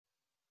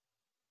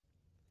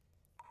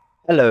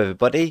Hello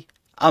everybody,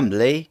 I'm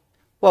Lee.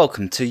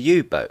 Welcome to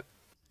U-boat.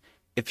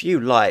 If you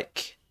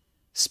like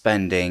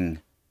spending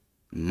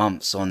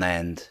months on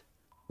end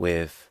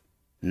with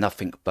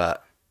nothing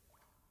but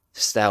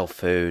stale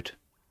food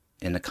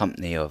in the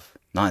company of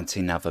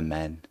 19 other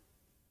men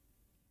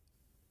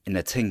in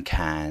a tin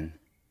can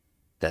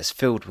that's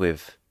filled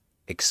with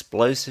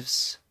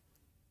explosives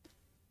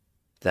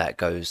that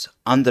goes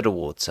under the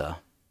water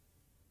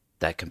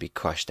that can be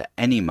crushed at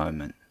any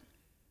moment,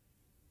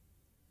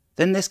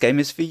 then this game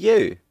is for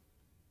you.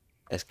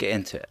 Let's get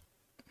into it.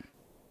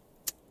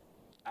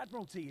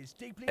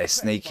 A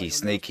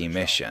sneaky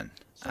mission.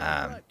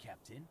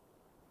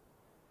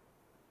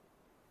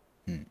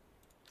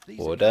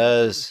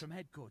 Orders.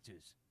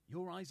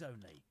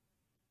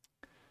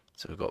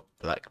 So we've got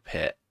Black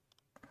Pit,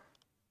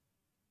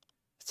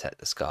 Attack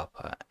the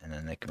Scarper, and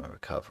Enigma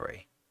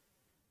Recovery.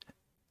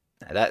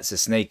 Now that's a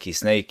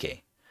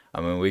sneaky.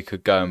 I mean, we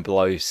could go and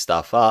blow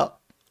stuff up,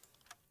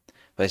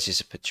 but it's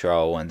just a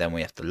patrol, and then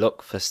we have to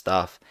look for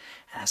stuff,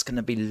 and that's going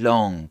to be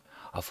long.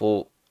 I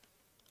thought,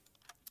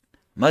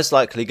 most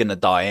likely going to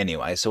die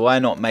anyway, so why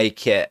not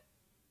make it,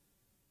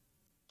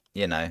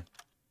 you know.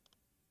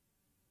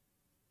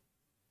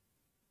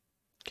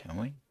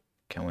 Can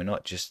we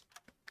not just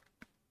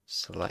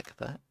select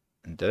that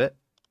and do it?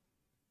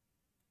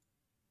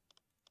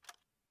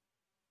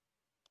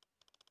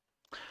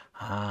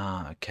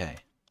 Ah, okay.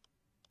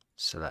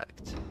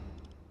 Select.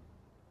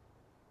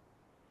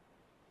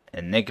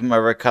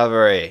 Enigma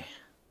Recovery.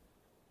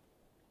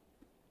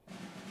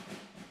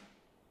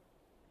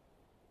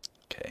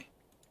 Okay,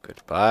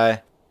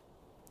 goodbye.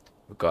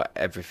 We've got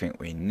everything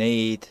we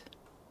need.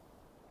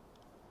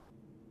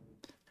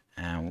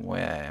 And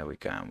where are we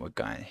going? We're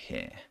going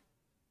here.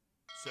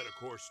 Set a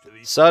course to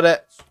these. Sod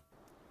it.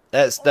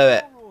 Let's do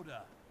it.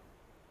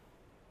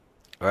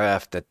 We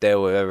have to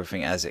deal with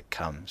everything as it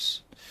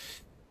comes.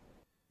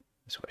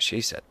 That's what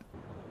she said.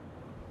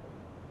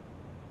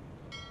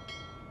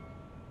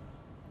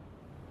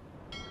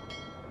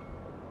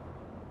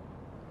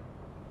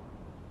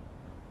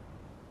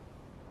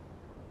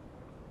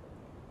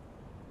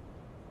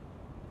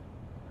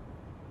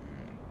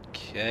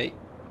 Okay.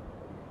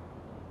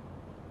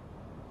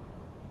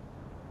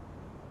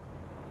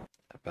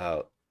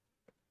 About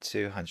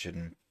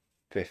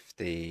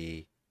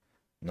 250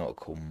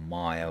 nautical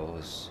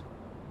miles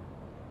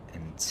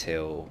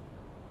until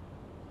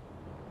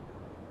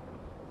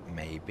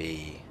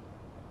maybe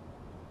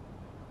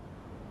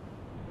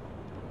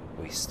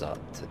we start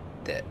to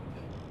dip.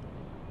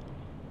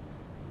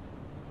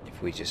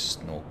 If we just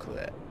snorkel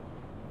it,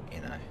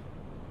 you know,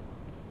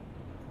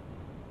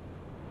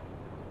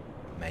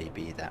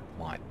 maybe that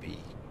might be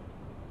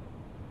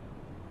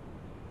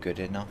good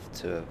enough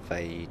to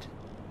evade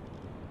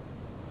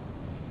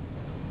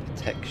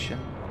detection.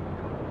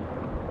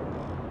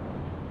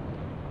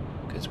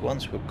 Because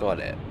once we've got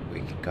it, we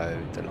can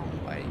go the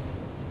long way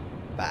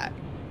back.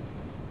 Complex ship, that was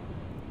ours, I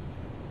know that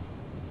because I would have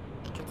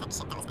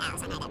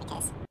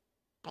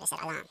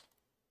said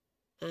alarm.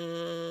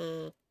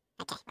 Okay, right.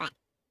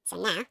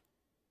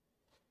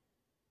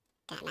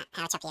 So now,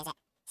 how choppy is it?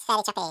 It's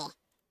fairly choppy.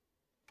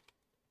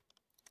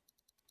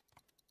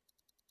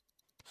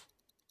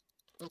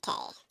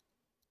 Okay.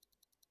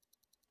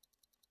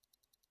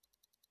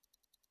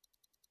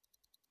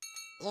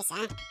 Yes,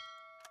 sir.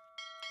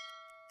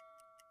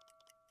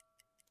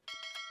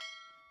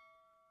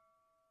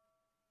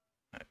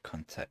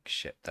 Contact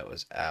ship, that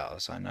was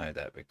ours. I know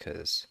that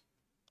because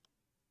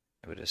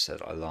it would have said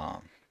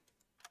alarm.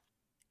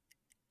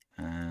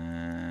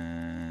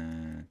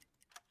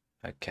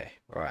 Okay,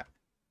 right.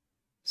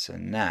 So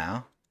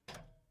now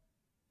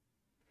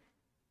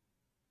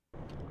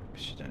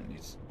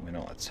we're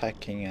not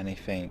attacking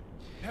anything.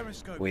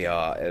 We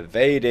are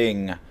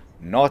evading,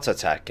 not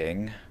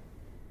attacking.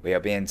 We are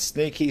being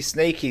sneaky,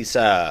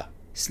 sir.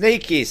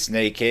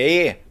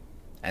 Sneaky.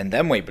 And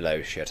then we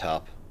blow shit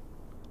up.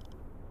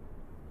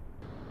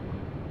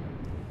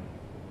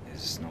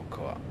 Is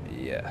snorkel up?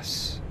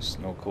 Yes.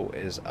 Snorkel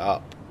is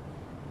up.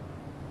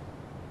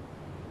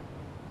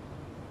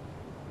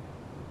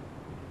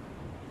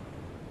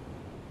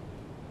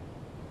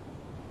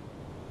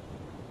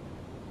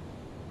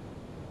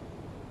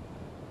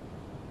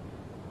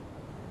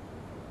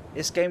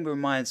 This game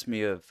reminds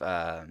me of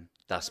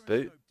Das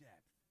Boot.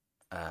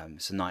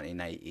 It's a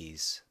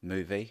 1980s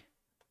movie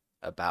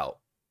about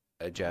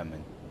a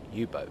German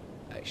U-boat,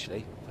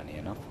 actually, funny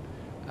enough.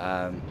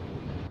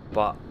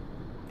 But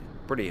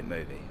brilliant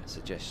movie. I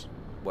suggest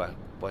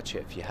watch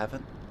it if you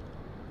haven't.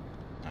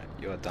 Right,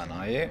 you're done,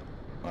 are you?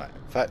 Right,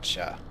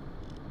 Thatcher.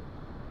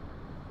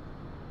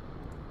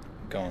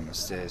 Go on the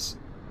stairs.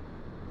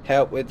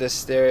 Help with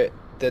the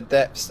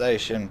depth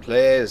station,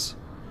 please.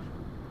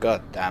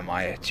 God damn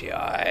my itchy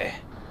eye.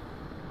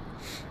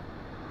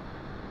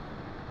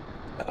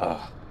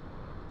 Ugh.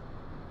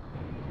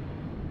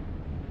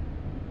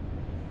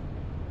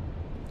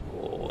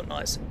 Oh,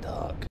 nice and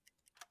dark.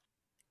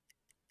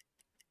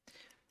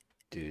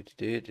 Do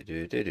do do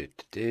do do do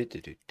do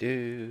do do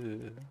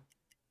do.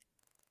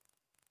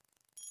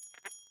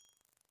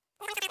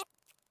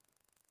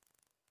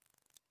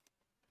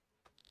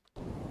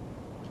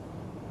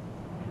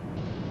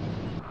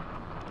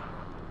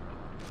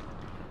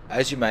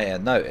 as you may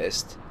have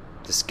noticed,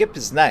 the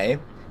skipper's name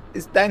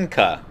is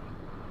Danka.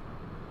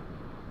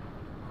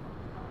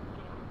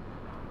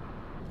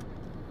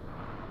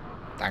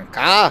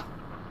 Danka?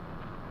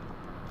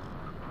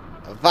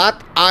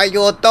 What are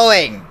you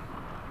doing?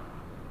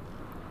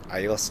 Are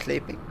you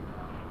sleeping?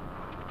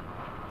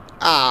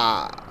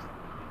 Ah,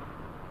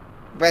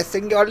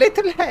 resting your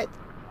little head.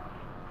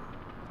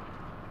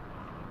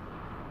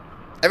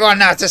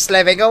 Everyone else is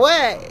slaving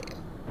away.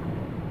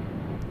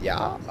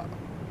 Yeah.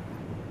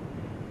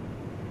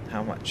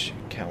 How much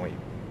can we?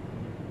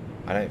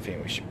 I don't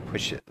think we should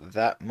push it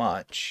that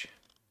much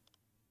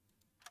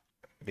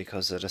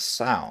because of the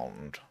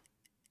sound.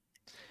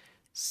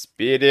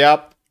 Speed it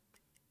up.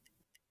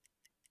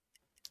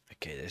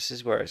 Okay, this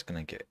is where it's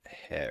gonna get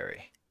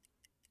hairy.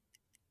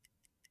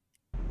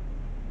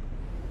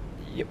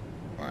 Yep.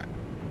 Right.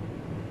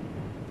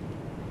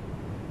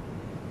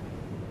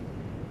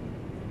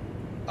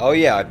 Oh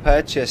yeah, I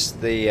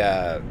purchased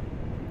the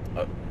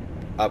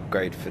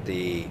upgrade for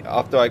the...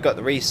 After I got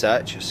the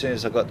research, as soon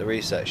as I got the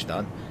research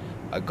done,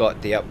 I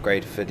got the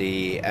upgrade for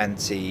the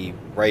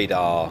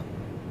anti-radar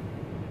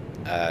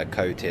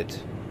coated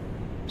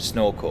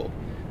snorkel.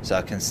 So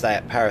I can stay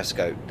at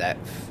periscope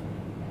depth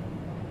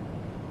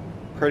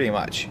pretty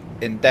much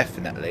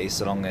indefinitely,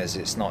 so long as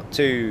it's not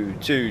too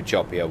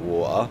choppy of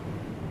water.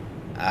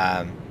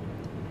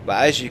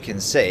 But as you can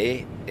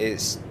see,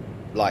 it's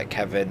like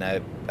having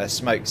a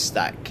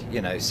smokestack,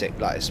 you know,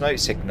 like a smoke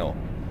signal.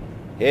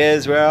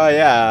 Here's where I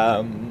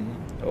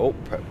am. Oh,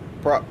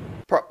 prop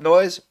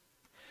noise.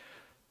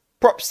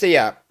 Props to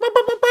ya.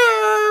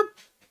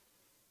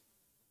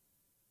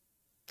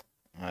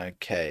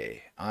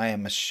 Okay, I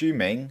am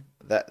assuming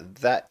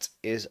that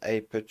is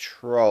a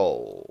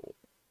patrol.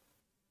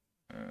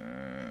 I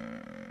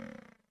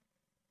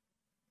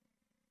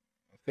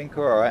think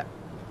we're alright.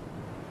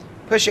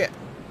 Push it.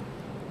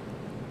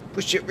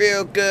 Push it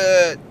real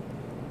good.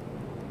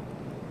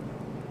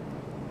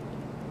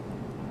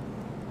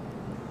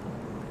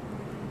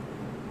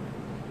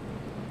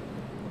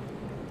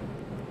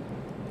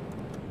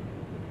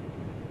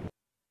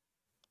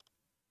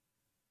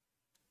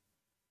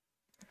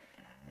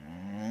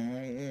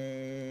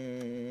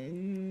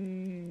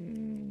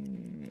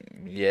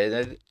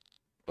 Yeah,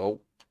 oh.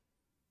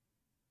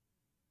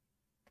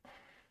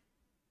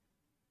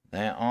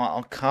 There are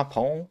a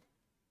couple.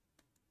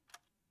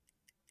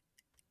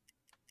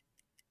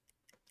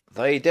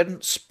 They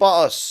didn't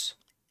spot us.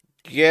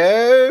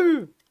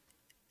 Go.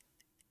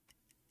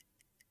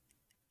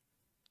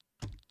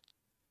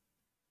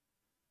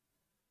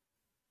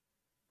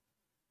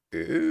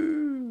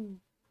 Ooh.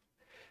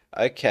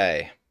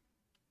 Okay.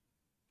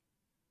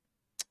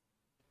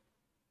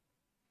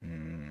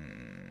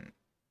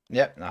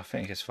 Yep, no, I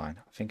think it's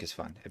fine. I think it's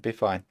fine. It'd be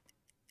fine.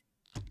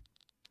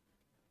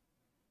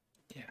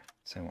 Yeah,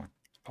 same one.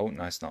 Oh,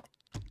 no, it's not.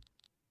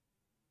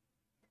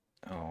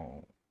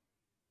 Oh.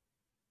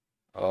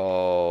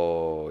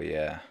 Oh,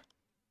 yeah.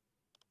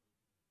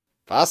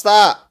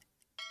 Faster!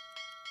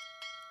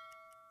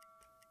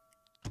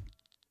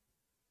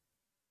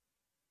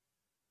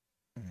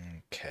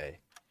 Okay.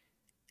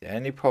 The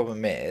only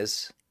problem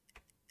is,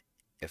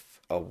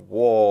 if a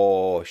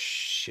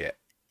warship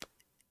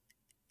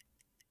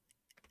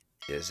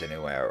is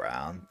anywhere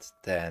around,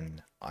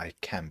 then I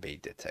can be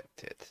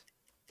detected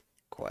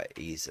quite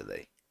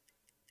easily.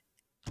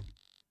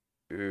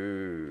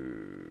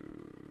 Ooh.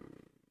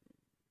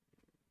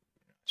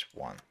 It's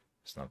one.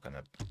 It's not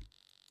gonna...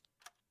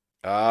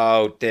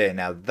 Oh dear,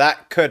 now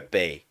that could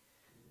be.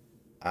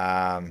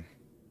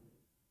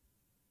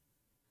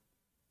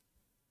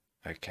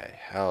 Okay,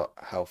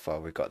 how far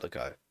we got to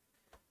go?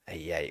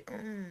 88.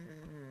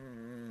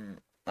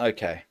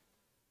 Okay.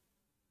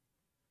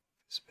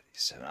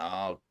 77.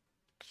 Oh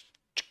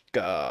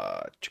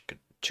God,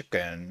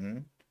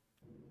 chicken.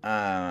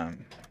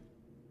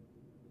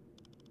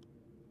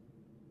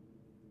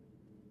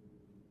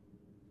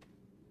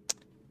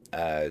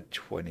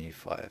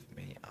 25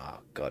 meters. Oh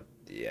God,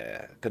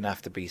 yeah. Gonna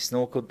have to be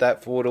snorkeled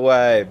depth all the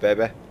way,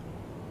 baby.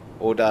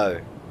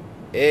 Although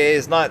it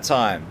is night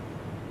time.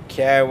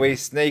 Can we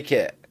sneak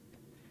it?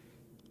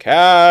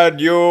 Can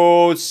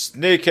you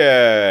sneak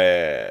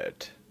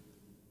it?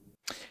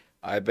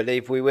 I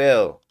believe we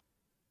will.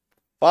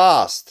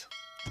 Fast.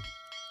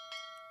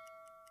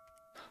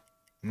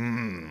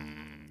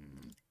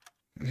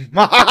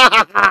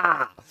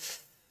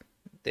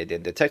 They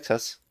didn't detect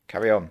us.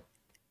 Carry on.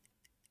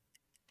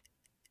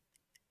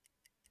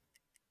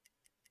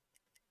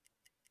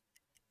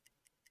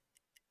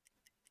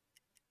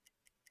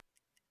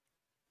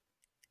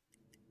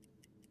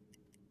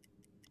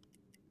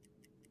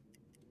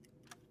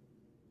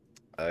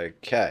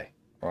 Okay,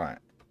 right.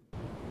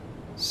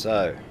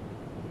 So,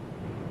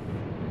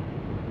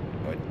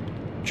 we're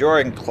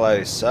drawing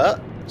closer.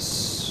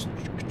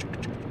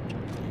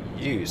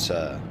 You,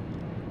 sir.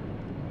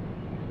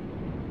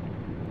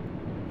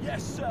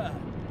 Yes, sir.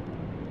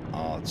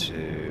 Are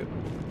to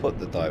put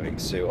the diving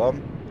suit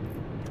on.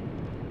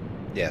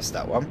 Yes,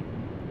 that one.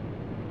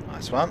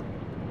 Nice one.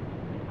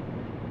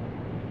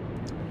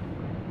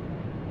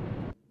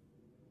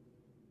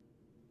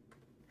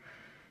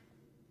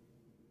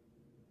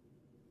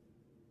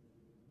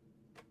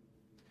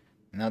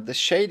 Now, the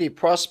shady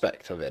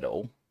prospect of it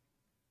all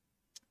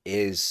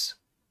is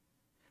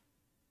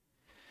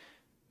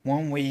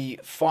when we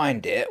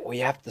find it, we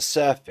have to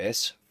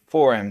surface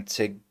for him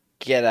to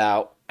get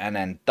out and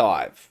then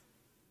dive.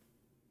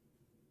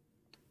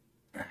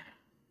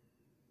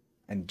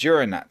 And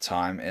during that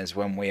time is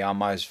when we are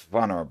most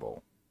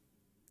vulnerable.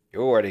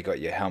 You already got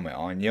your helmet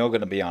on. You're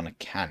going to be on a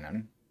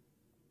cannon.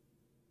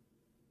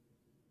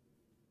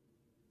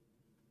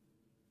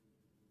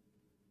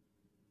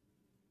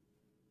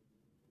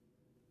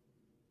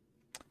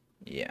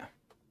 Yeah.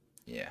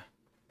 Yeah.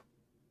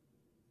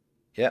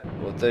 Yep,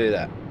 we'll do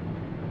that.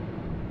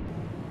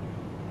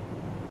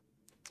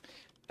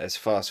 Let's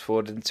fast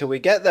forward until we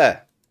get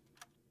there.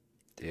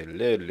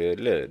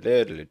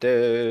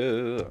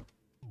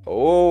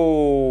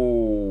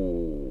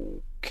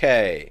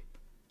 Okay.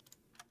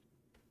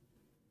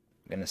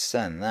 I'm going to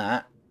send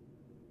that.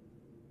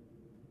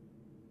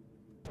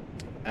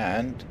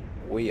 And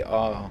we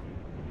are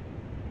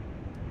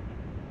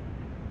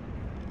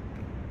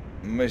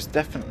most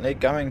definitely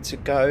going to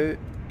go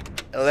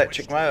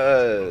electric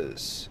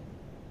motors.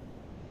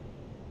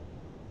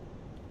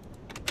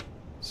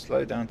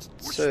 Slow down to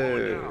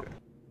 2.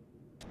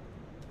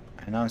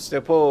 And I'm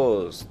still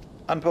paused.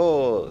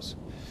 Unpause.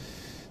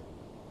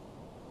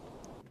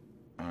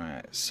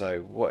 Alright, so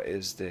what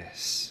is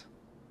this?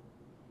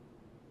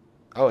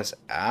 Oh, it's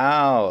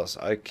ours.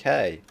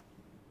 Okay.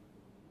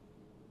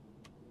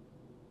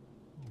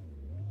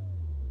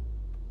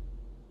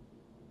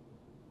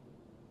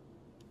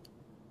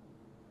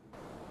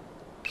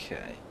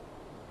 Okay.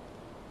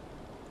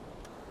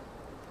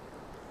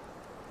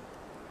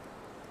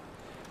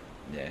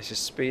 Yeah, let's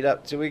just speed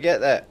up till we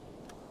get there.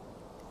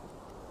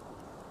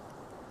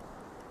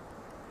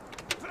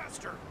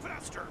 Faster,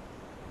 faster.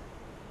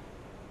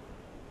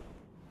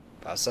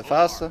 Faster,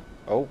 faster.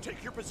 Oh.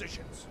 Take your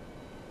positions.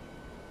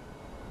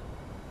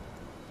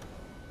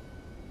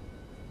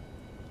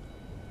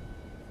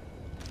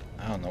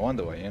 Oh, no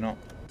wonder why you're not.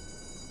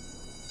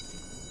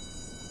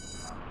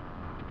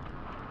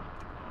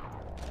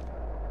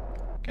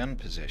 Gun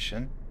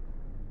position.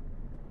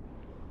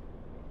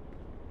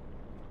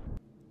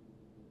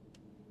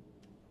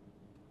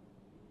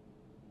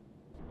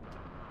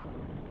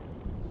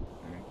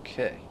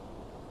 Okay.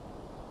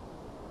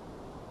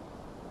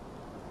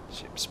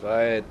 Ship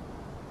spotted.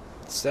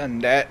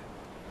 Send it.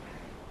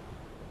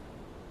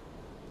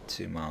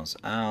 2 miles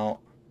out.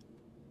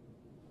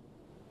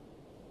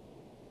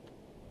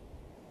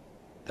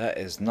 That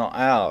is not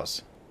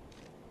ours.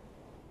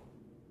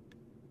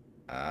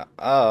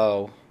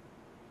 Oh.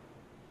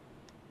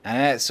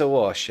 And it's a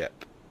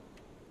warship.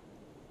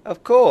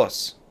 Of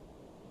course.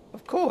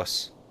 Of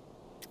course.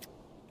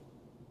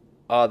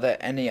 Are there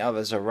any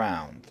others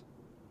around?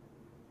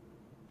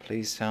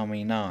 Please tell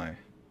me no.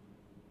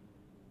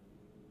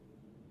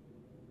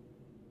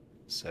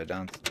 So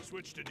down to...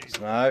 Switch to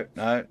diesel. No,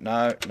 no,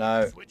 no,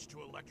 no. Switch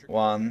to electric.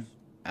 1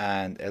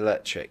 and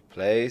electric,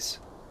 please.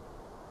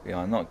 We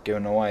are not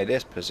giving away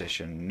this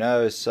position.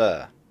 No,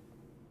 sir.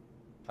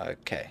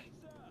 Okay.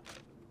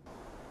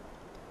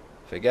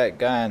 Forget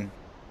going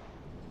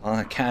on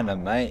a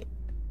cannon, mate.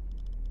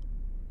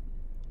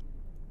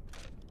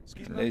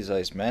 Lose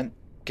those men.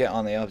 Get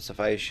on the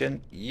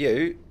observation.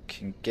 You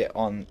can get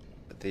on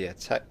the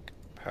attack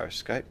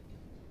periscope.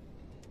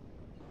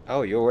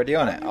 Oh, you're already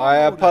on it. I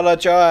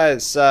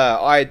apologise, sir.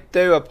 I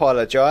do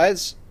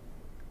apologise.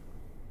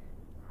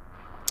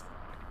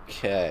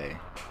 Okay.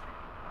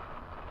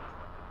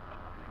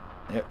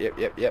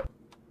 Yep.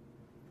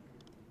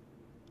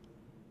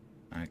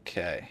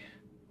 Okay.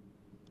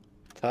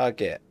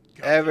 Target.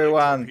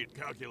 Everyone.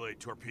 Calculate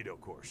torpedo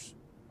course.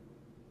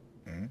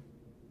 Hmm?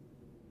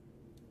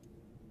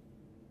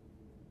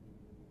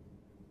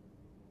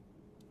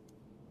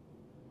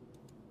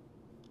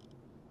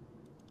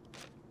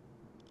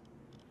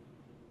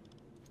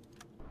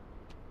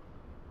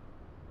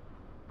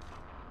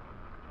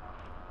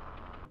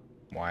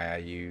 Why are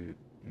you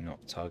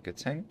not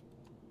targeting?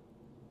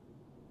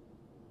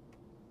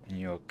 And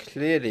you're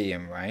clearly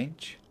in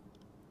range.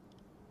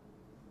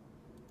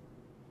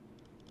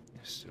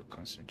 You're still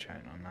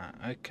concentrating on that.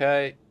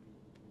 Okay.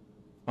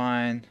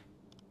 Fine.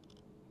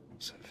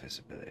 What's that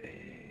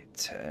visibility?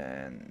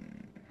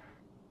 10.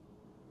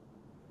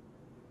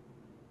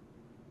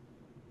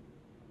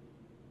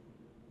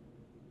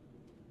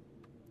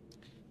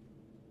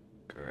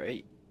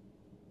 Great.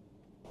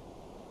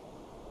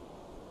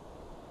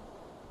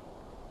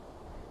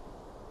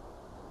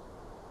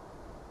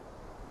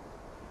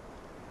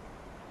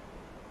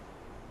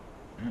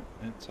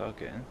 They're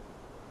targeting.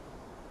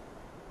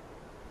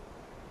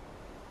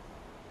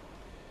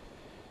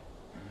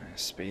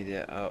 Speed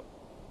it up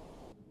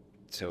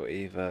till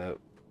either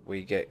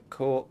we get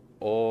caught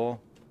or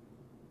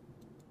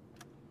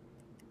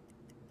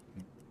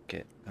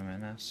get them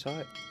in our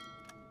sight.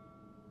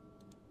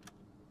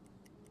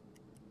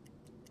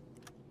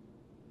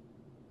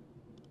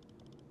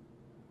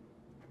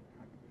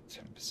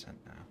 %10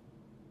 now.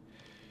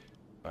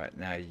 Right,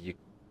 now you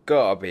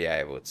gotta be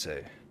able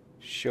to,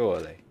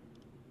 surely.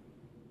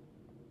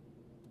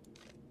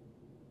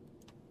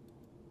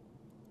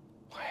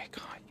 Why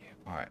can't you?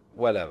 Alright,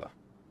 whatever.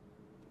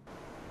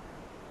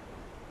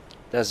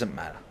 Doesn't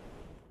matter.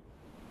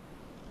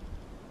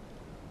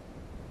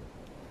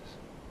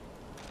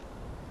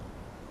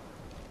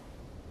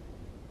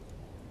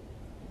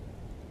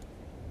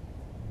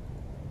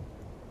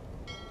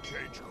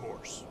 Change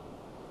course.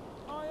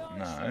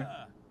 No.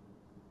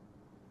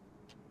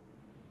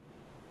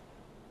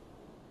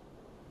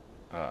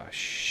 Oh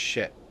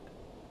shit.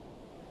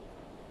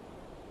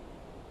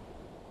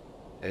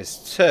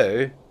 There's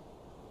two?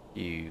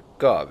 You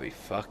gotta be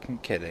fucking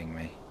kidding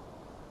me.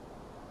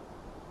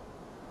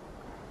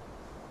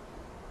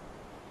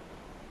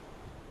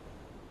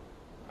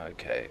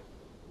 Okay.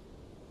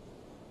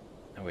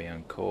 Are we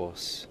on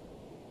course?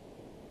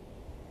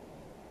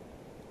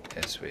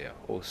 Yes, we are.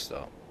 All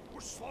stop. We're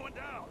slowing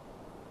down.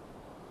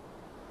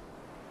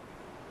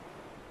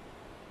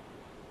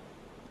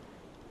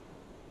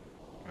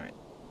 Right.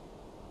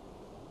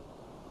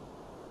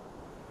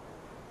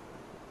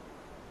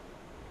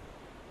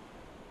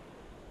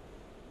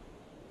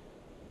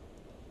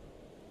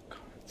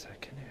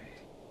 Contact anyway.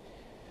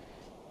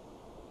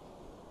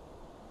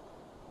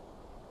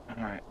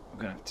 Alright,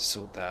 we're gonna have to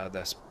sort that out.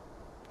 That's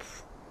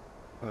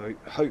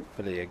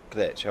hopefully a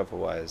glitch,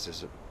 otherwise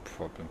there's a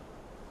problem.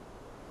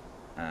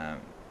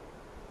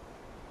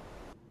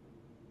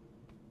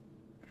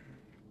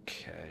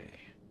 Okay.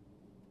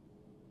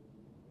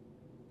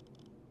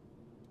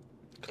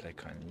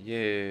 Click on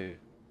you.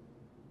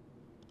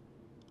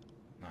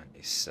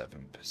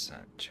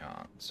 97%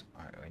 chance.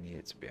 Alright, we need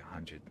it to be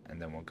 100,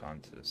 and then we'll go on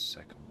to the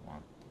second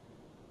one.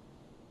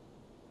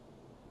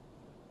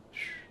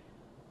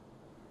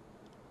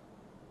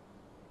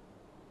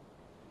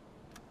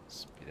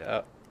 Speed it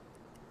up.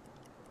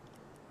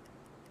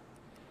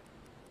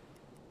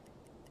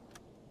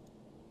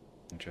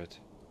 Hundred.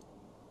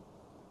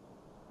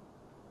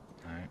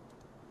 No.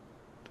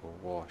 To a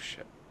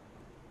warship.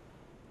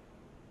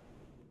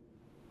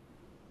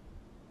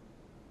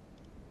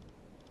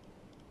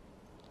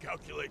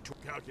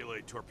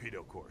 Calculate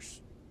torpedo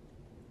course.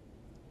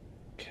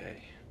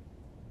 Okay.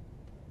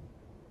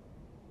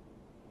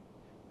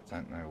 I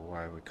don't know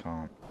why we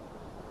can't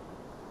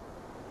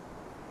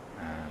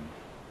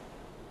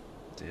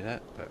do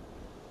that, but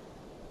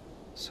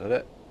sort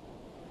it.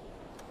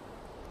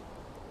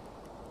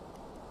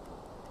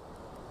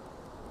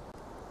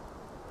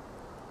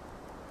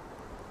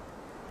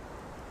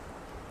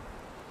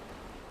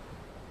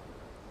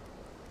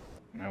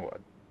 Know what I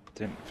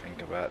didn't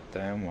think about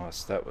doing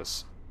whilst that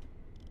was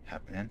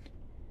happening.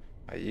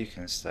 You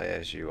can stay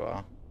as you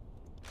are.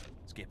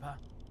 Skipper.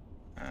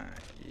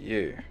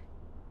 You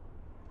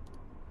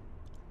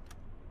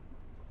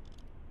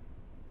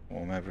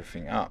warm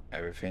everything up.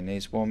 Everything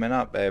needs warming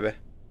up, baby.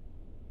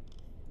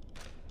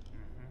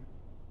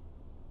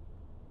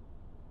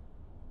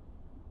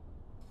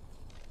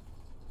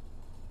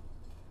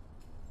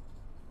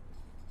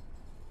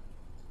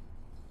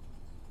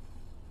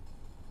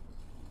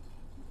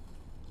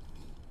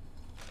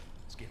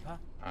 Skipper.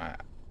 Alright,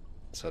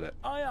 so that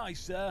Aye, aye,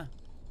 sir.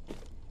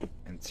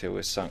 until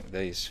we've sunk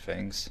these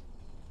things.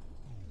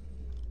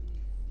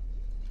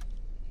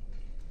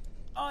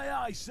 Aye,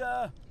 aye,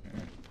 sir.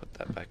 Put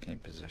that back in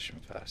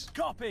position first.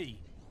 Copy.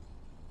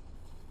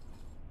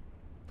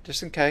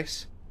 Just in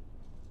case.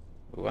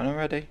 We weren't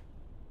ready.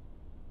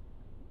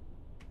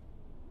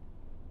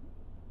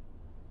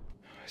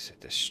 Oh, it's a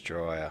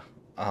destroyer.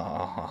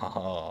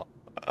 Oh.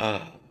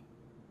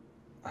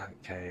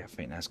 Okay, I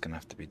think that's going to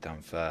have to be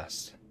done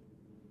first.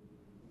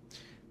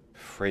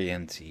 3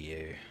 into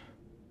you.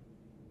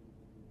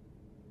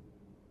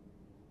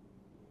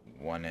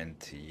 1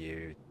 into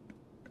you.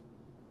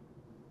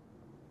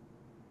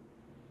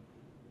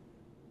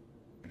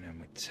 And then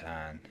we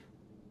turn.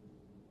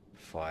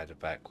 Fire the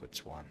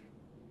backwards one.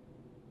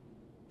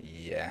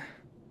 Yeah.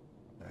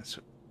 That's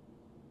what,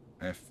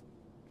 if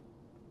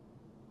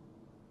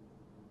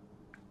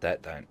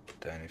that don't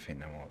do anything,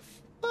 then we're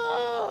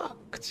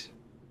fucked.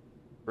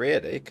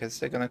 Really? Because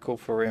they're going to call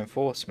for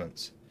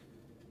reinforcements.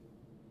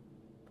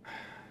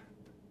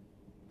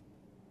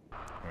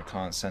 We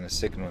can't send a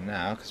signal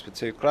now because we're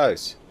too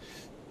close.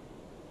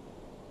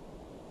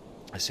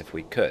 As if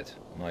we could.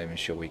 I'm not even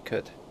sure we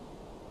could.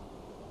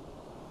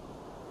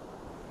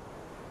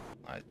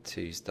 Right,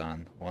 2's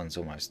done. 1's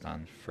almost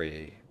done.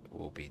 3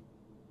 will be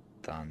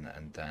done.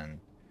 And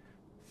then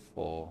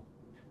 4.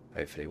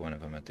 Hopefully one of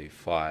them will do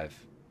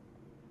 5.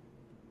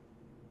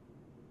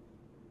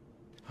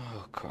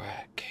 Oh,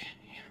 crack.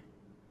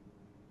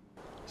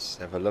 Let's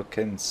have a look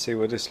and see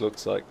what this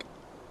looks like.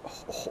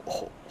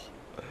 Oh,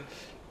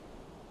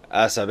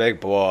 that's a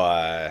big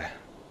boy.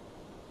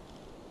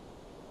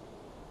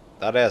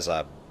 That is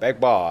a big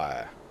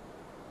boy.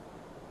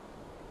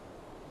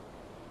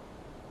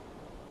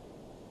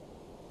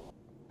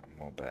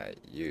 What about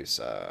you,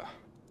 sir?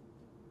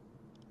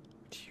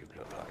 What do you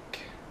look like?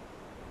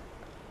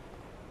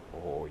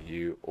 Oh,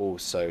 you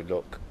also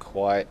look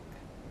quite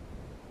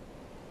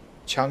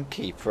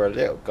chunky for a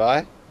little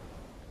guy.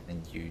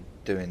 And you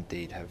do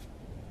indeed have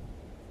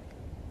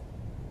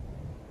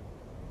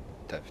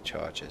depth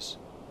charges.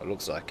 It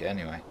looks like it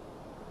anyway.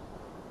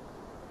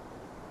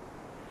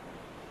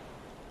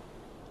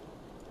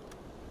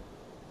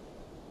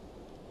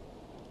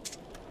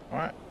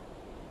 Alright.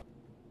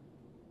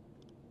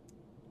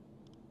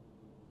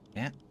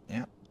 Yeah,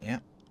 yeah, yeah.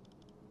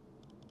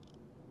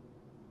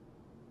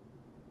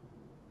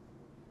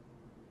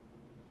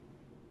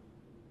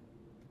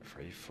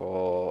 Three,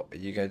 four. Are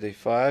you gonna do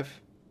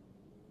 5?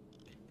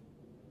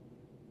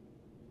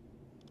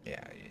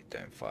 Yeah, you're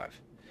doing 5.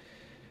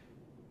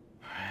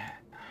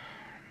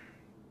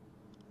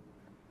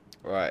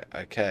 Right,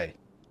 okay.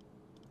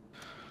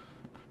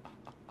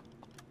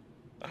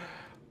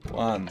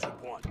 1,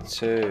 Tube 1.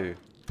 2,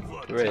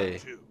 Flood 3.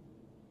 tube 2.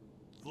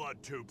 Flood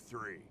tube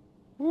 3.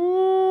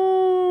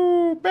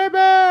 Woo,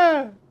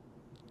 baby!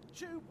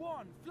 Tube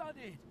 1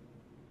 flooded.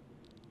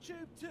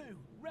 Tube 2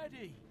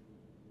 ready.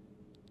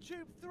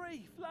 Tube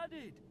 3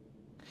 flooded.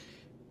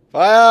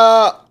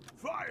 Fire!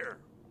 Fire!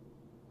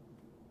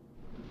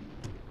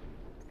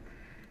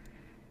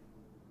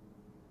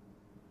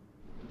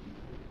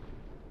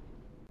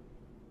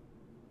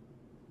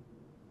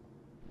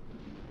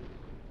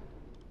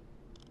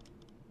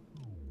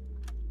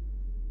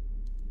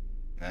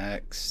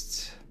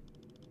 Next.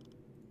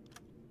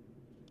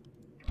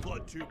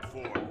 Flood tube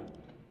 4.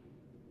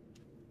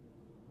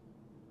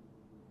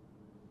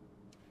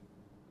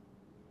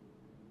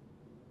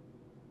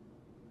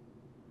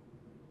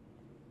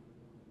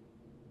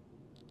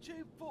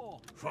 Tube 4.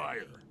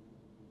 Fire.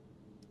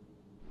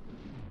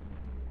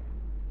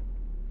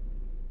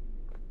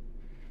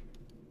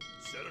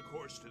 Set a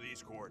course to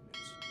these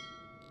coordinates.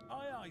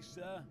 Aye, aye,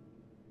 sir.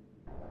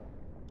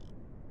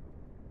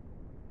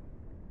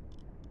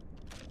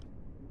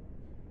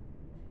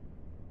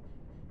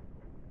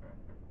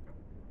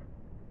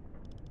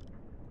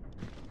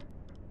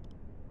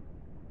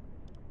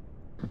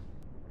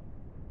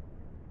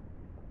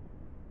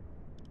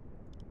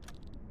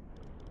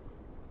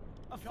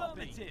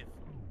 Affirmative.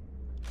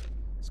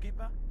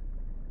 Skipper.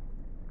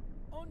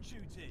 On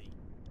duty.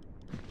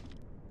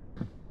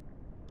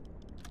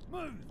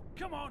 Move!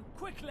 Come on,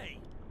 quickly!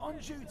 On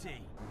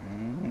duty.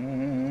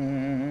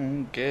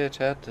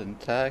 Get out and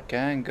tack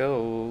and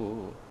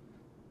go.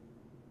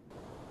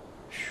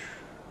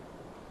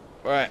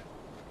 Right.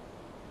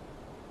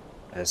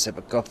 A sip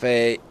of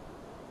coffee.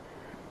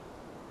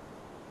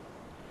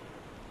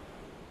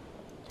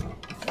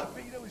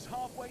 Torpedo is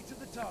halfway to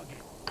the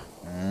target.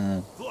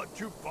 Flood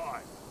tube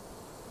 5.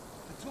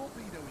 The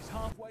torpedo is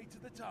halfway to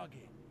the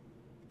target.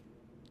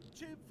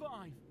 Tube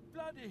 5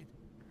 flooded.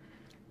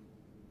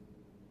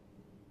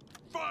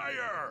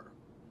 Fire!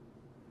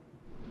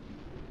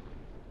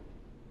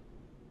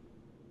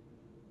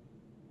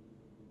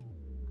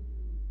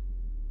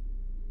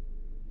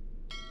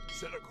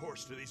 Set a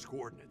course to these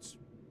coordinates.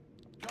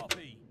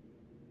 Copy.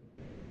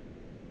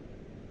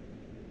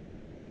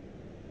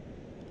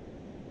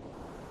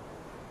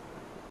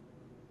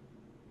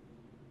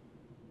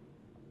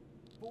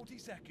 "40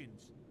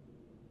 seconds.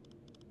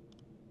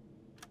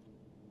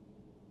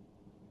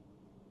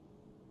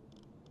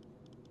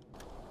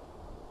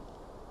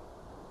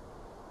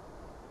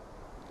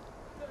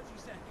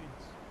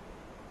 Seconds.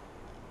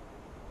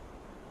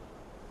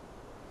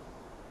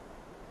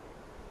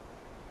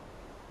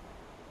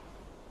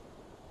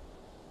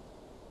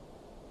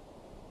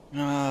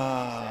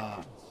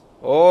 Ah.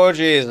 Oh,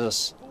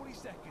 Jesus. 40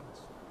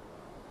 seconds.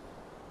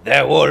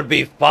 There will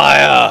be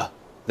fire.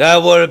 There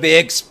will be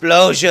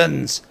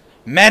explosions.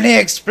 Many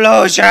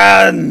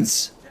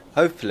explosions.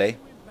 Hopefully.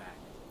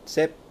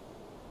 Sip.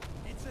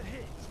 It's a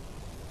hit.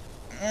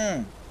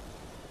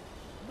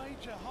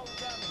 Major hull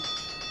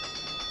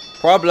damage.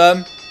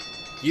 Problem.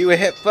 You were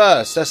hit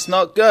first. That's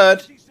not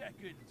good. 30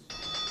 seconds.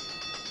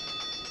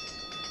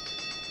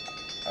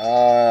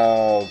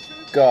 Oh,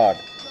 God.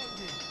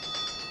 Loaded.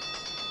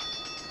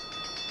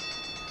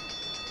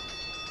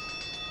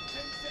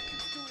 10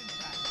 seconds to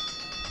impact.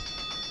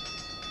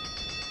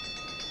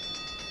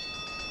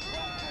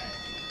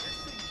 They're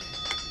sinking.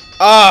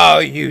 Oh,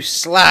 you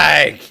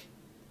slag.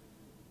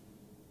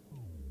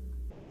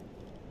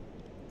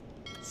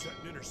 Set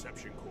an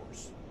interception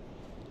course.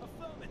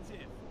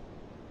 Affirmative.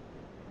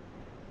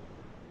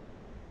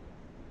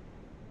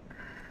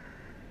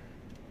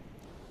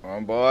 Come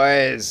on,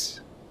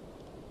 boys.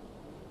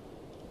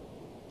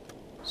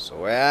 So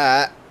we're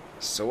at.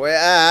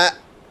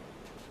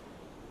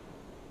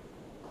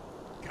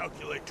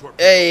 Calculate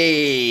torpedo.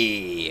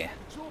 Hey.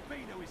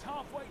 Torpedo is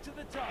halfway to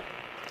the target.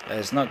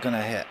 It's not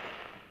gonna hit.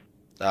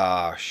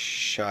 Ah,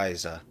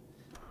 shizer.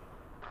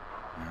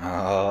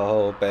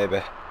 Oh,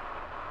 baby.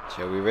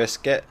 Shall we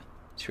risk it?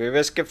 Shall we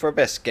risk it for a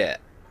biscuit?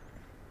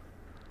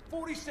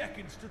 40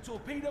 seconds to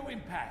torpedo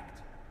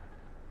impact.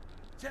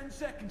 10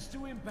 seconds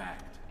to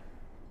impact.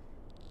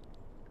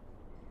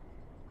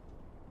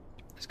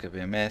 It's gonna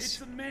be a miss.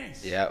 It's a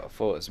miss. Yeah, I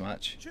thought as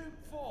much. Tube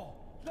 4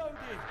 loaded.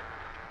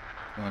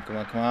 Come on, come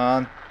on, come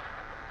on.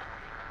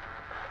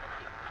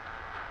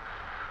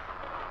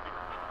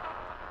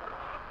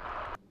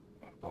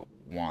 Got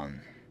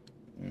 1.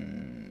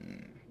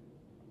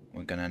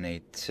 We're gonna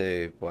need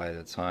 2 by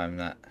the time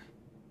that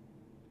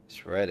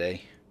it's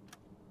ready.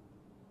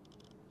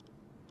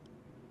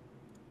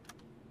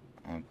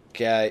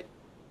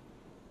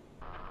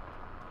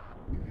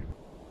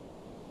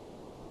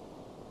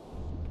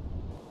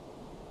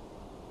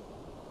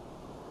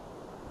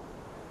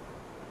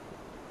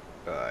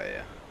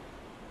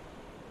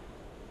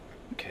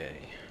 Okay.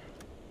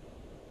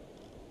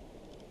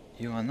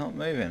 You are not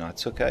moving. I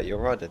took out your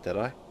rudder, did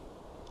I?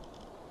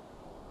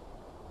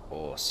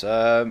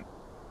 Awesome.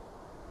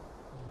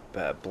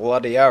 Better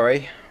bloody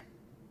hurry.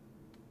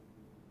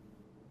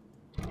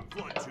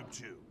 Flight tube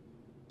 2.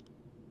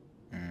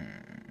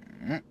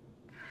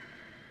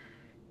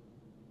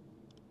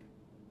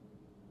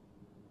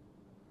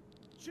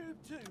 Tube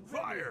 2.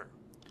 Fire!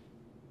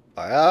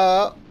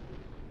 Fire!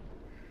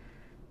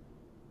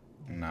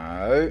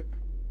 No.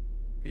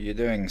 What are you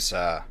doing,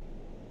 sir?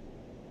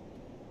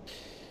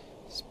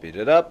 Speed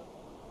it up.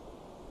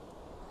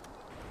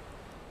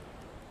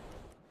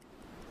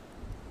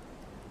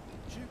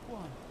 Tube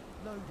 1.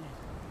 Loaded.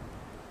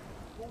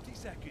 40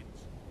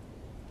 seconds.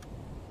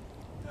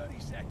 30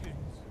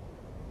 seconds.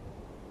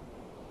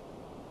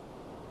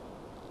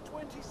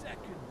 20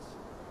 seconds.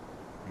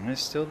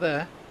 It's still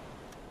there.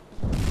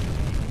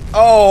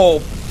 Oh,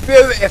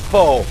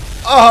 beautiful!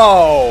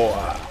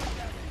 Oh!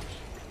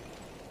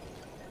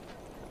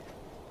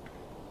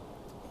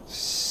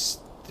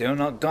 Still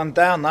not gone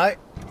down though.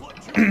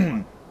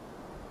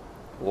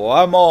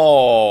 One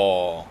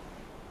more.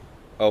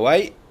 Oh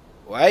wait,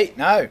 wait,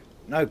 no,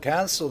 no,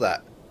 cancel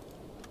that.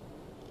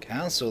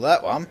 Cancel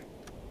that one.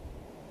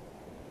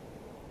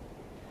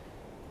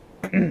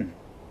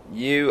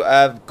 You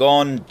have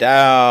gone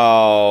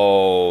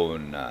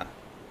down.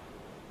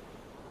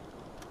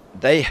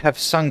 They have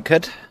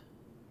sunken.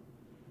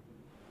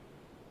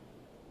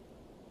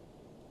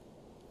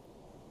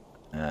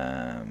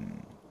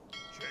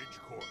 Change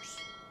course.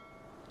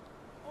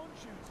 On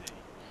duty.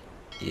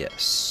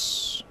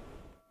 Yes.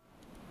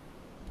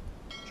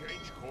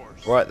 Change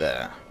course. Right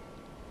there.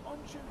 On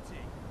duty.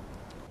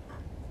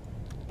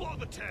 Blow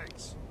the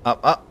tanks. Up,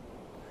 up.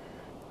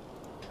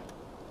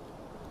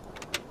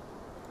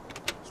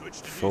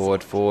 Switch to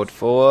Forward, diesel. forward,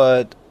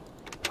 forward.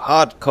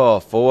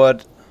 Hardcore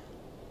forward.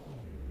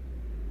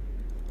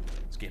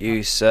 Skip You,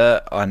 up.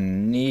 sir, are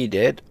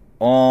needed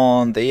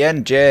on the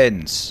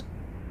engines.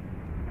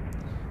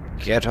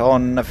 Get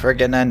on the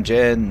friggin'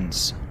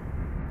 engines.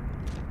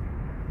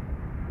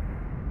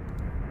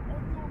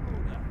 On your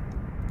order.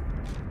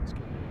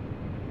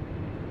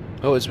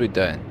 What was we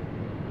doing?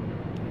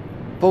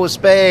 Full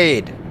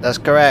speed. That's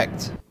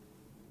correct.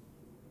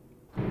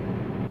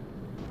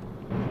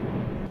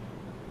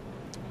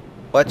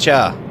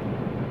 Watcha.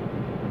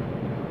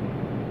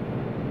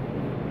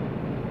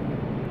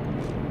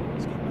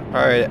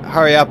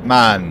 Hurry up,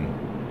 man.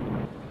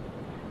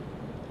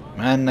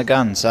 Man the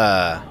gun,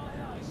 sir.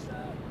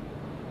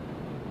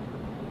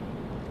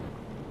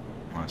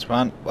 Nice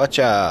one.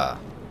 Watcha.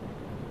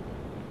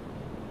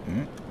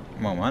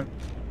 Come on, man.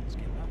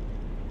 Skipper.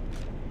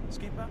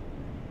 Skipper.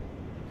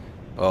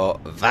 Or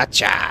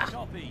Vacha.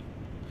 Copy.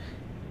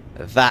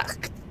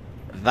 Vacta.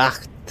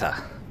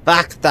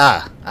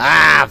 Vacta.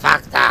 Ah,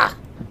 Vacta.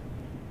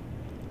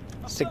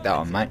 Stick that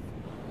on, mate.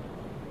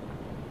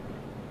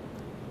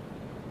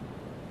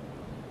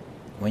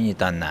 When you've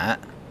done that,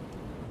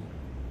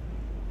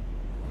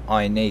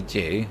 I need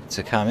you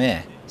to come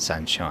here,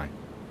 sunshine.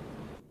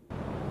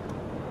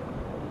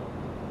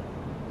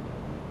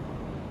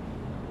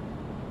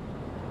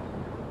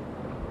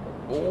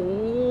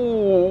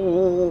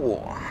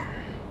 Ooh.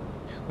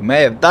 We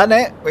may have done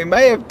it. We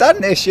may have done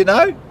this, you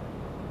know.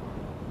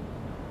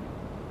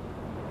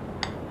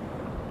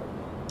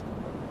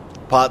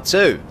 Part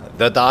 2,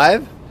 the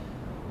dive.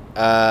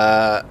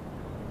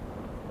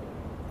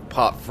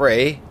 Part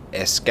 3,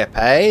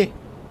 escape.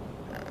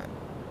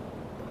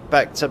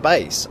 Back to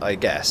base, I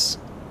guess.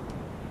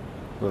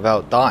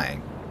 Without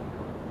dying.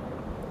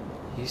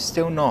 He's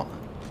still not.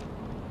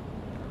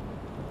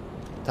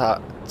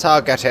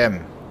 Target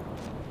him.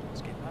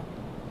 Skipper.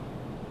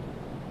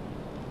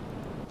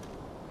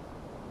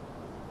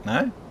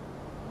 No?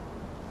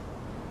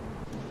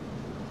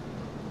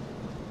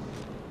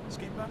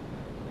 Skipper.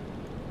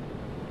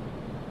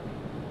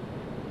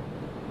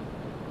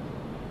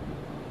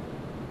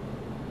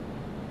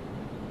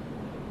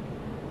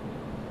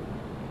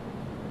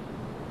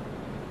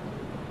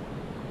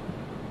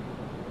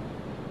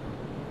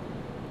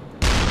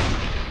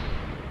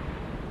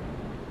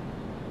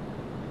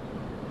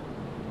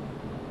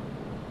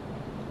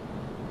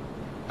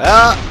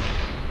 Ah!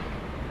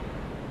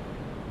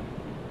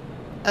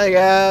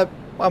 Again.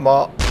 One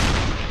more.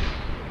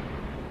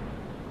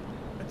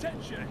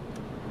 Attention.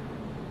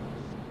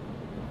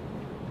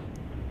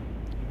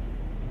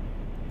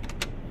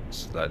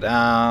 Slow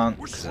down,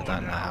 because I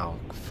don't know how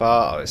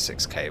far. Oh, it's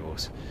 6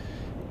 cables.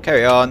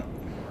 Carry on.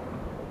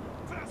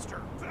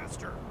 Faster.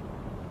 Faster.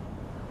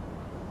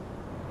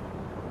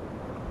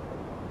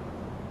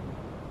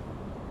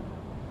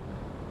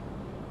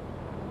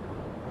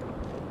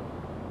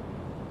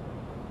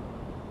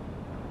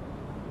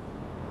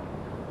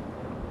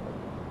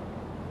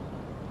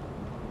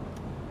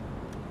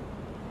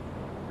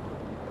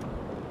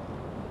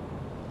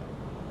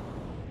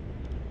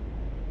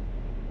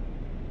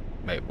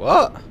 Wait,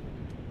 what?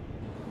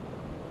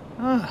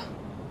 Ah,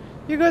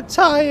 you got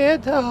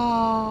tired.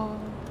 Oh.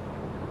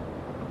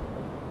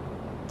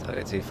 Took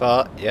it too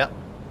far. Yep.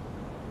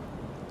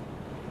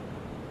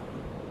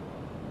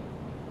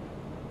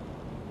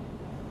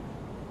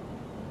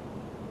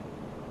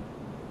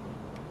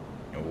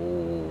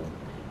 Oh,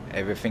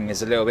 everything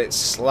is a little bit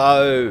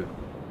slow.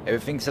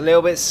 Everything's a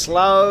little bit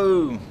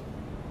slow.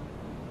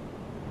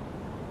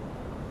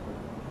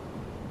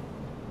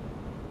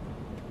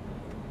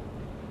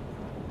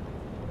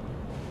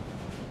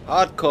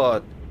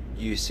 Hardcore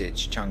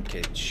usage,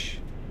 chunkage.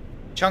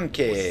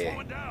 Chunky. Slow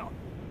it down.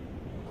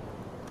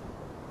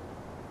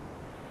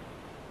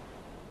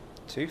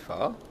 Too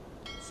far?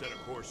 Set a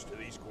course to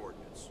these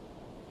coordinates.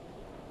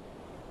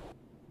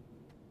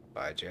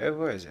 By Jove,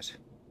 where is it?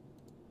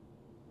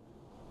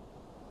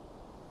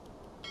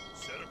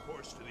 Set a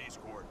course to these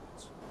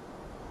coordinates.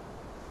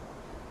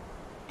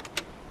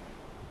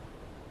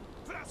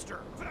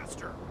 Faster!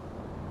 Faster!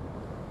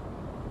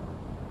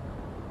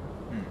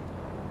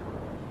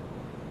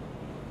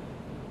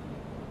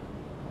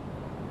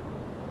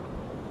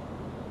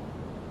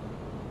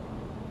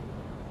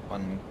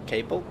 One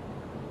cable.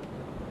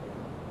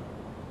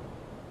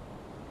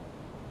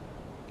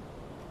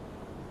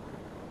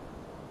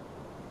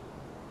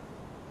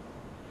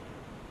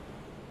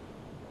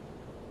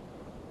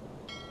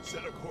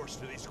 Set a course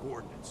to these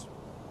coordinates.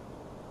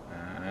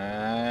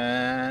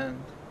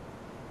 And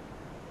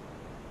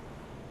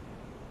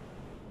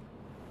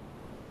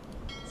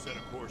Set a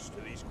course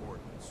to these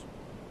coordinates.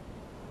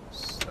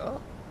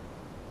 stop.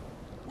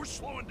 We're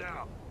slowing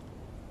down.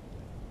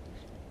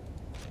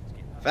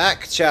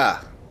 Fracture.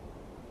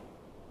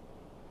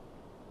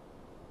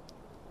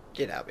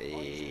 Get up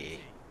here.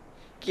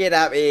 Get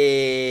up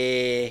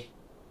here.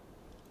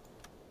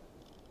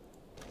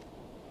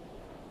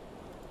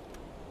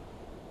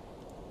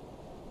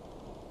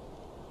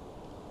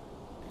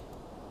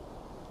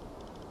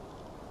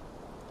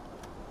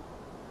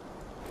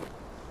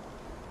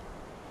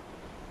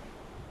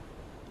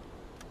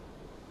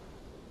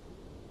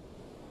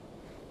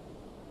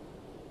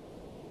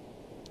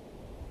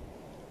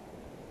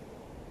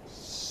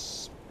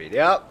 Speed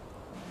up.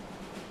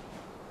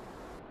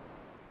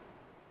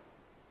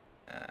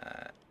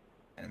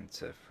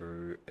 Enter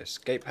through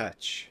escape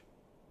hatch.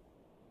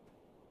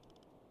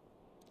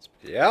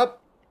 Speed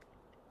up.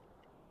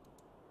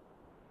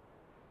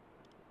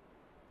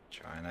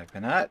 Try and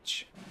open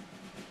hatch.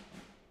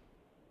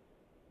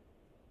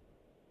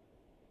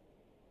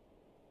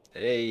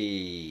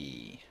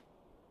 Hey.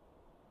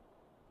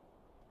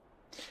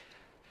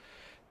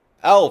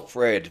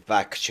 Alfred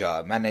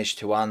Vakcha managed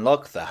to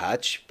unlock the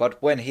hatch,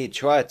 but when he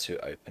tried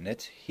to open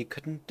it, he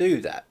couldn't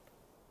do that.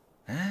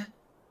 Huh?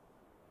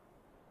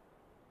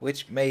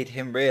 Which made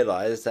him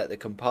realize that the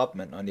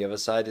compartment on the other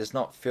side is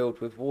not filled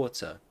with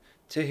water.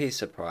 To his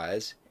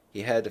surprise,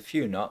 he heard a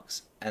few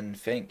knocks and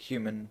faint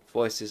human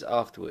voices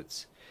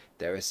afterwards.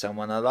 There is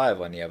someone alive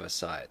on the other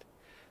side.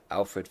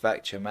 Alfred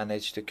Vakcha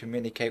managed to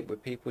communicate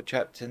with people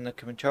trapped in the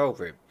control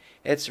room.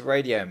 It's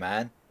Radio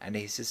Man and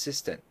his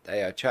assistant.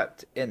 They are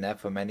trapped in there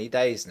for many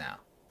days now.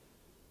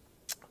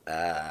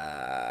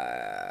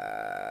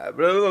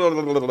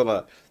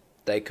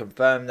 They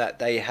confirm that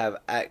they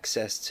have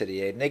access to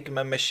the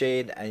Enigma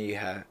Machine, and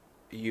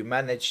you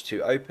managed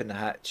to open the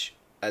hatch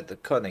at the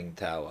conning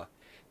tower.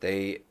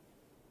 They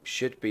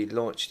should be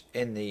launched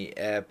in the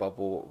air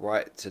bubble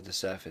right to the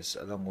surface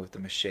along with the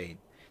machine.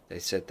 They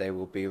said they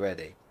will be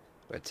ready.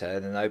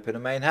 Return and open the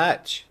main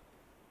hatch.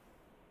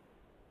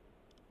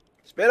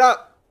 Speed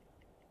up!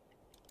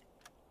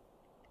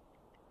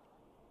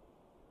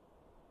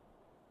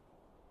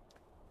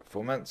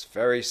 Performance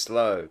very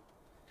slow.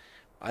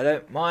 I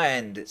don't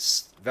mind.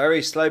 It's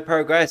very slow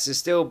progress. It's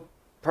still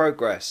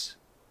progress.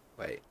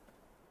 Wait.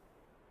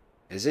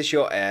 Is this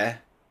your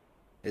air?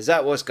 Is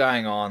that what's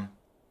going on?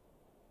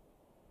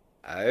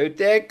 Oh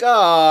dear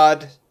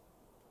God.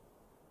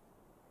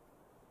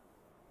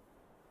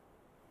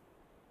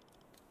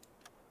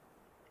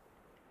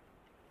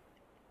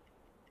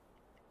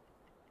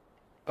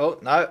 Oh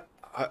no.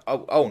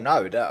 Oh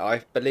no.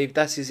 I believe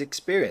that's his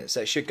experience.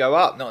 That should go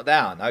up, not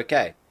down.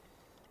 Okay.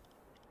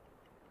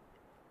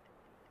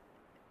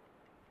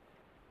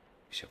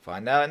 We shall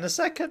find out in a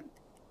second.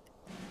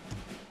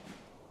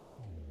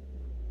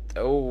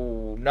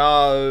 Oh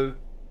no.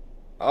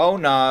 Oh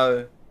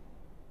no.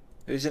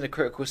 Who's in a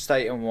critical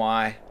state and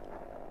why?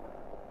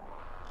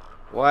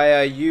 Why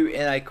are you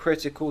in a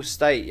critical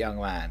state, young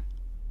man?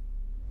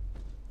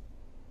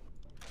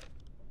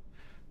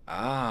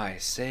 Ah, I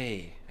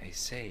see. I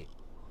see.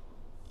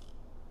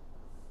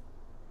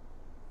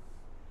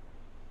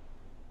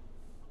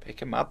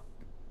 Pick him up.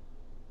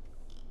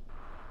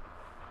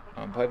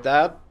 On, put him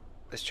down.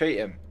 Let's treat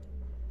him.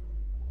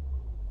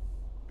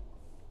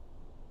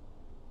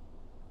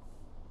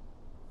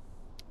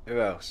 Who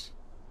else?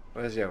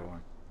 Where's the other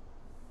one?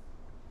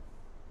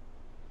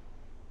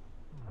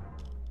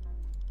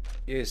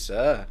 You,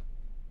 sir.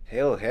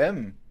 Heal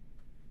him.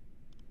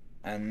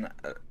 And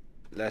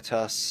let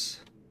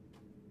us...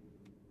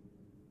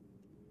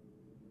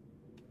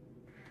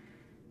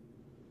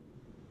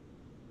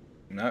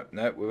 Nope,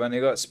 nope. We've only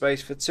got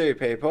space for 2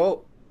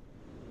 people.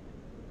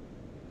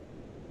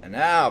 And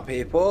now,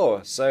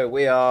 people, so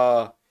we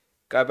are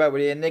go back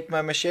with the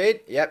Enigma Machine.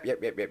 Yep.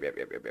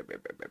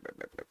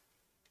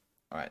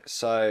 Alright,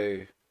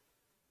 so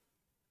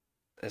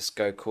let's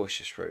go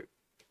cautious route.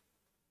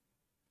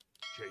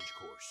 Change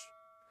course.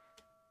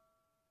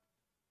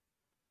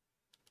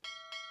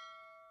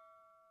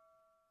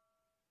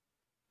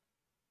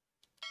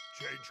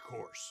 Change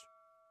course.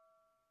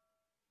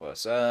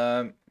 What's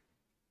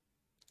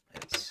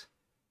it's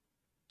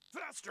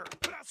Faster,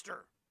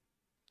 faster,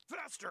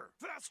 faster,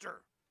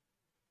 faster.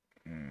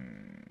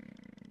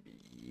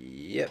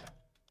 yep.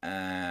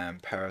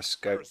 And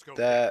periscope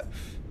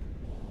depth.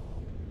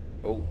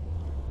 Oh.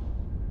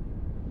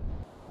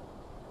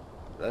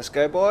 Let's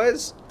go,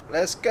 boys.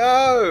 Let's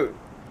go.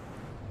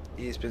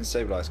 He's been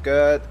stabilized.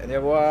 Good. And the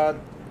other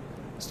one.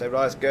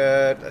 Stabilized.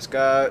 Good. Let's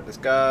go. Let's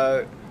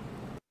go.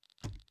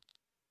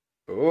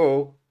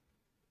 Oh.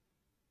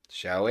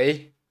 Shall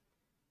we?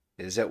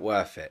 Is it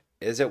worth it?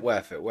 Is it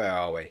worth it? Where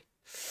are we?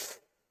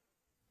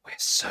 We're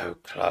so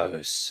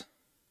close.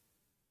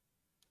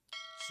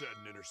 Set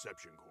an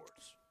interception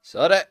course.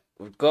 Sod it.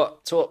 We've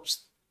got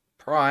torps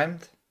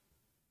primed.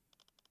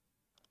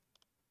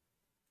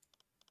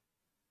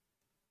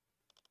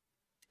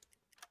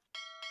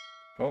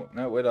 Oh,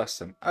 no, we lost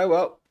them. Oh,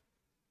 well.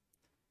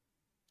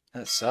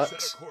 That sucks.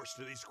 Set a course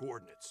to these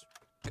coordinates.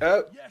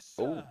 Go. Yes,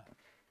 sir. Oh.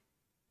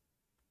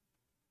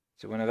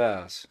 Is it one of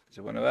ours? Is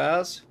it one of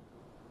ours?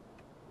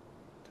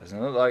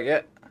 Doesn't look like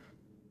it.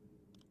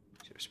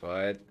 Ship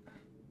spied.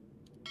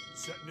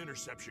 Set an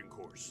interception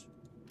course.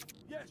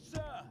 Yes,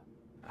 sir.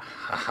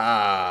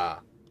 Haha.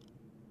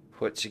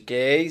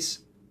 Portuguese.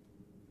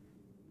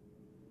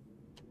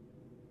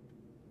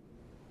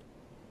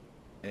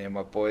 Any of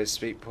my boys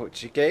speak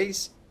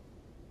Portuguese?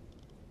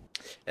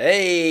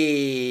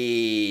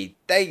 Hey,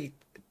 Dita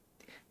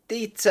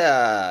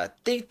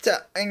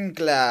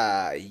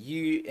Angla,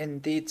 you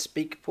indeed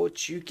speak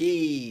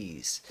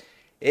Portuguese.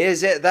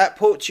 Is it that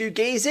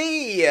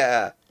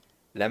Portuguesey?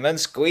 Lemon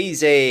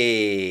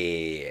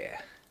squeezy.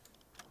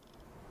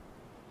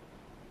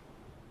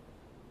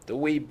 Do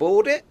we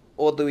board it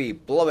or do we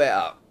blow it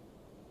up?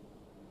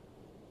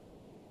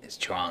 It's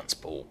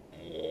transport.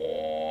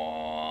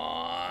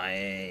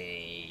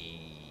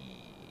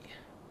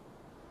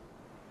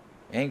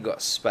 Ain't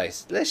got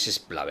space. Let's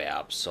just blow it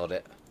up, sod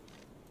it.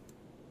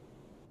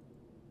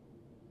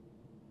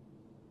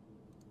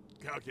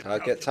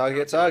 Target.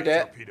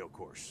 Torpedo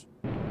course.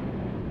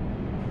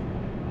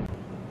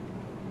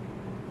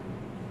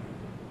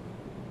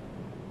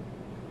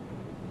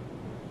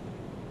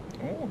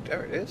 Oh,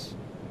 there it is.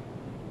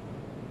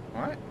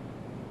 Alright.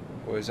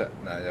 What was that?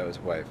 No, that was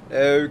a wave.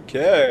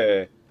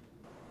 Okay.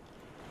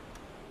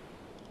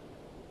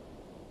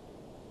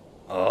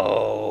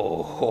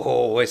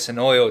 Oh, it's an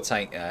oil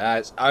tanker.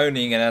 It's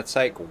only going to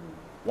take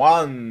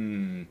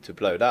one to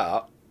blow that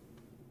up.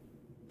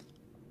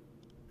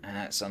 And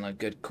that's on a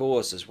good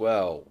course as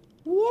well.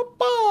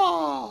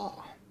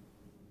 Whoopah!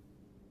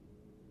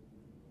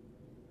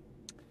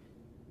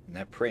 And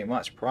they're pretty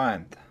much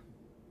primed.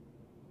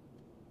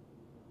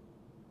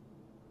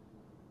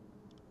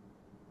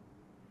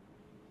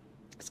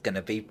 It's going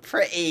to be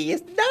pretty.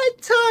 It's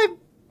nighttime.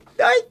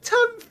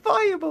 Nighttime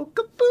fireball.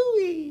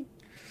 Kabooey.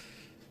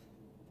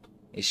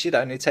 It should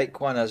only take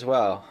one as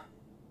well.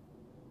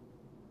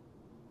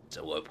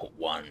 So we'll put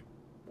one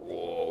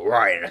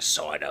right in the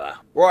side of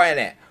her. Right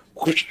in it.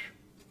 Whoosh.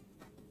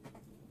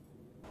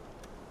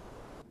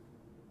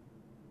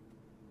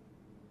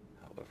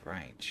 Out of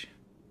range.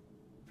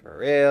 For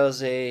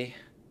realsy.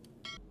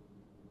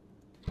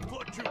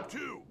 Flood tube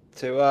 2.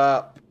 2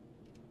 up.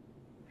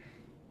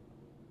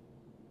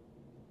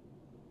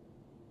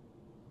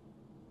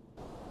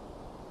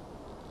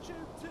 Tube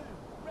 2,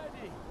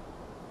 ready.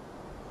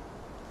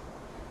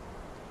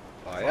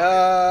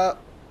 Fire.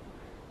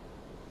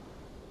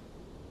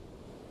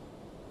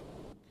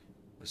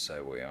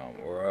 So we're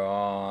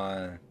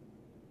on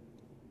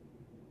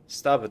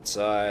starboard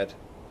side.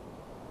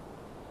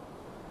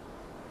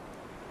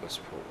 Let's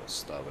put what's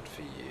starboard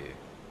for you.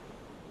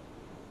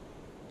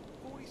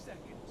 40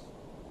 seconds.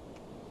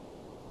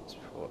 Let's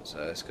put,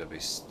 so it's gonna be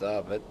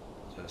starboard.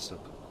 Just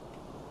look.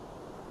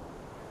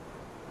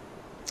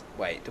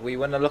 Wait, do we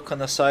want to look on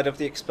the side of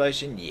the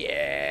explosion?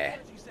 Yeah.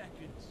 30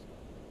 seconds.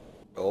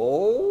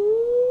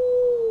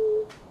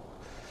 Oh.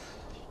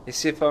 Let's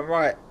see if I'm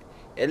right.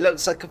 It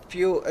looks like a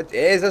fuel. It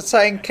is a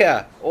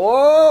tanker.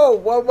 Oh,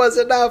 one was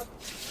enough.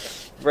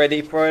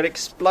 Ready for an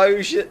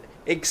explosion.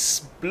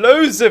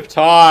 Explosive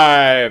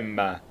time.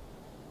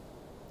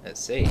 Let's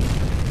see.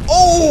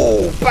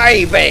 Oh,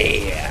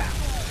 baby.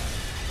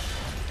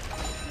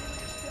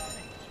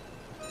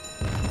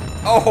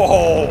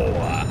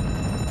 Oh.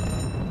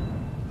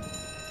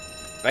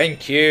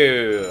 Thank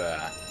you.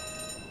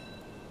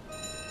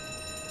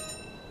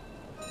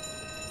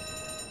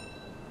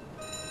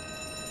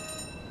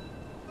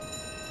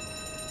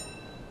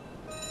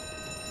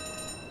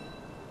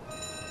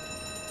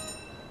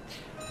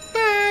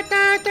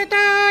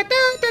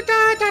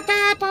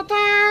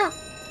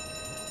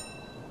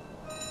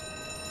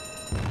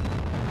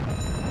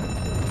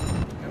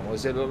 And what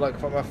does it look like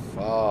from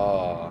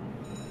afar?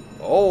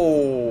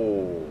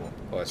 Oh,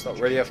 well, it's not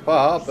really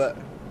afar, but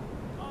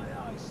Aye,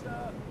 aye,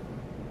 sir.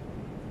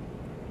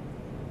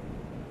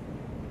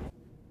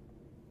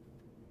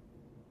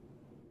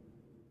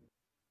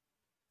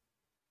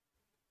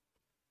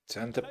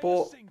 Turn to They are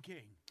port.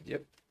 sinking.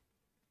 Yep.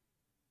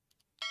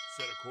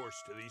 Set a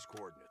course to these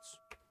coordinates.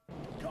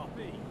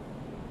 Copy.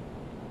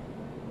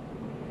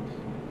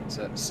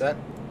 Set.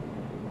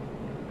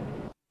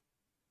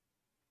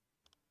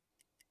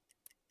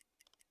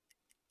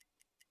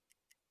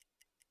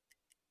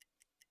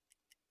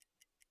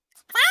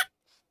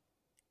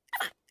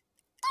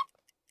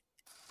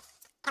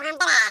 Come on,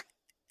 baby.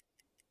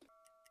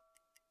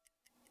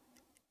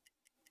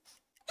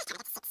 Six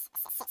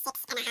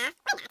and a half.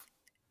 Why not?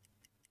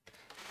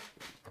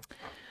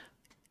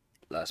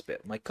 Last bit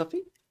of my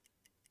coffee.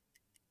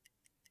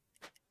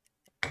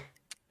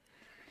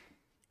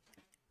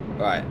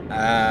 Right.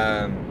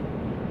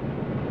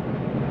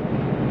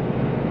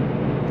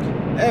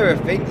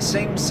 Everything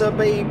seems to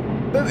be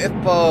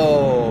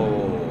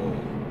beautiful.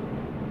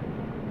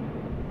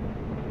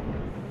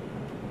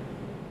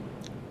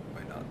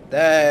 We're not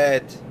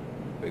dead.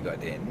 We got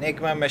the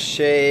Enigma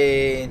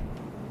Machine.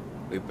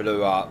 We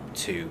blew up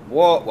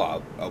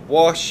a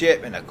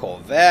warship and a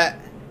corvette.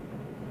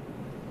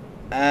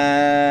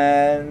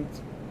 And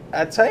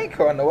a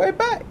tanker on the way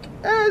back.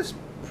 That's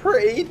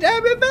pretty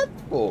damn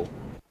eventful.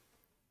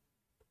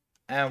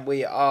 And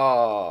we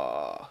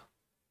are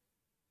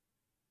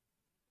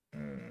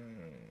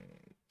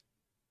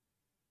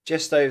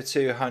just over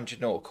 200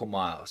 nautical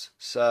miles.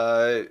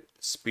 So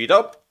speed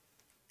up.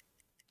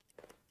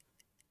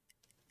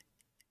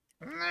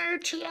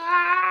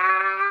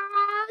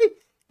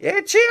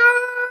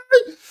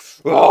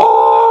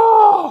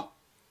 Oh!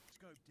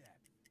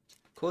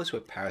 Of course,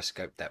 we're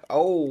periscope depth.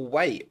 Oh,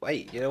 wait.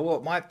 You know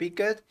what might be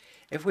good?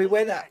 If we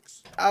went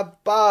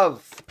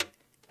above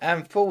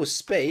and full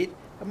speed,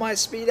 I might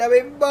speed up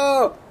even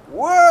more.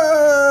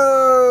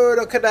 Whoa!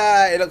 Look at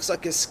that. It looks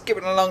like it's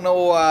skipping along the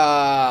wall.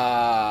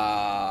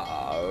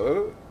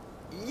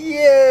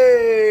 Yeah!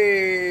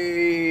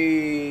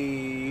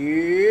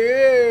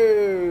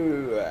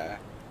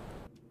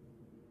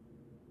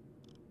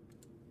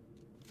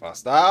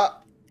 Faster.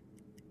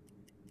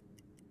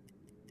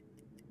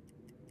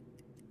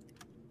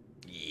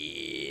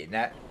 Yeah,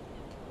 nah.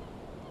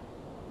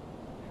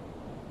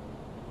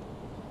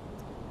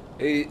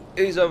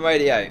 Who's on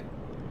radio?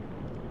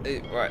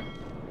 Right.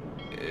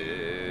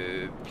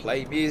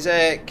 Play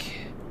music.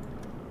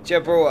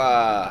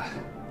 Gibraltar.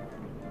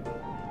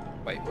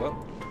 Wait, what?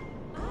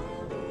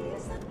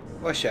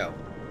 Rochelle.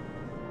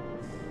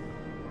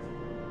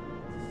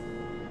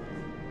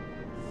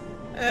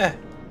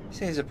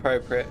 Seems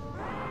appropriate.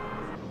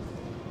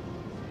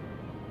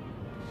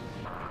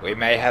 We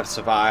may have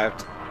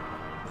survived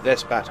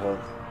this battle.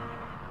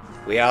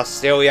 We are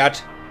still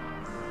yet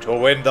to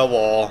win the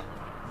war.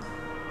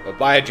 But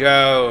by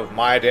Jove,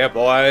 my dear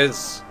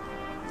boys,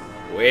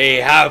 we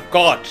have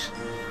got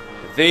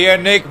the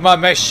Enigma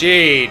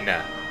Machine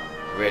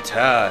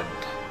returned.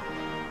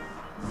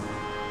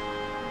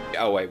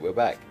 Oh wait, we're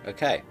back.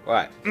 Okay,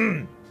 right.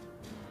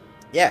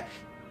 Yeah,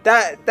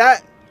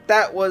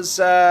 that was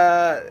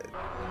stop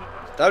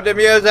the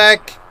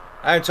music.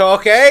 I'm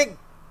talking.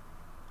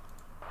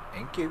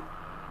 Thank you.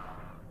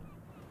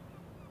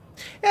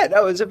 Yeah,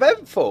 that was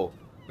eventful.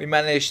 We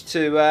managed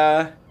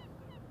to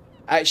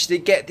actually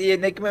get the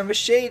Enigma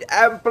Machine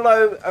and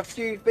blow a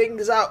few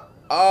things up.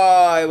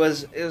 Oh, it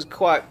was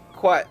quite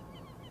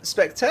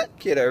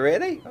spectacular,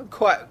 really. I'm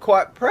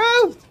quite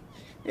proud.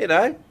 You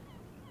know,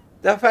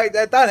 the fact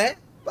that I've done it,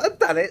 but I've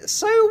done it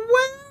so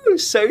well,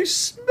 so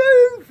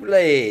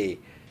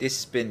smoothly. This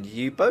has been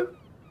U-boat.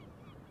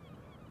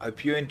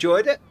 Hope you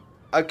enjoyed it.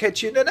 I'll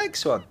catch you in the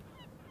next one.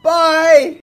 Bye.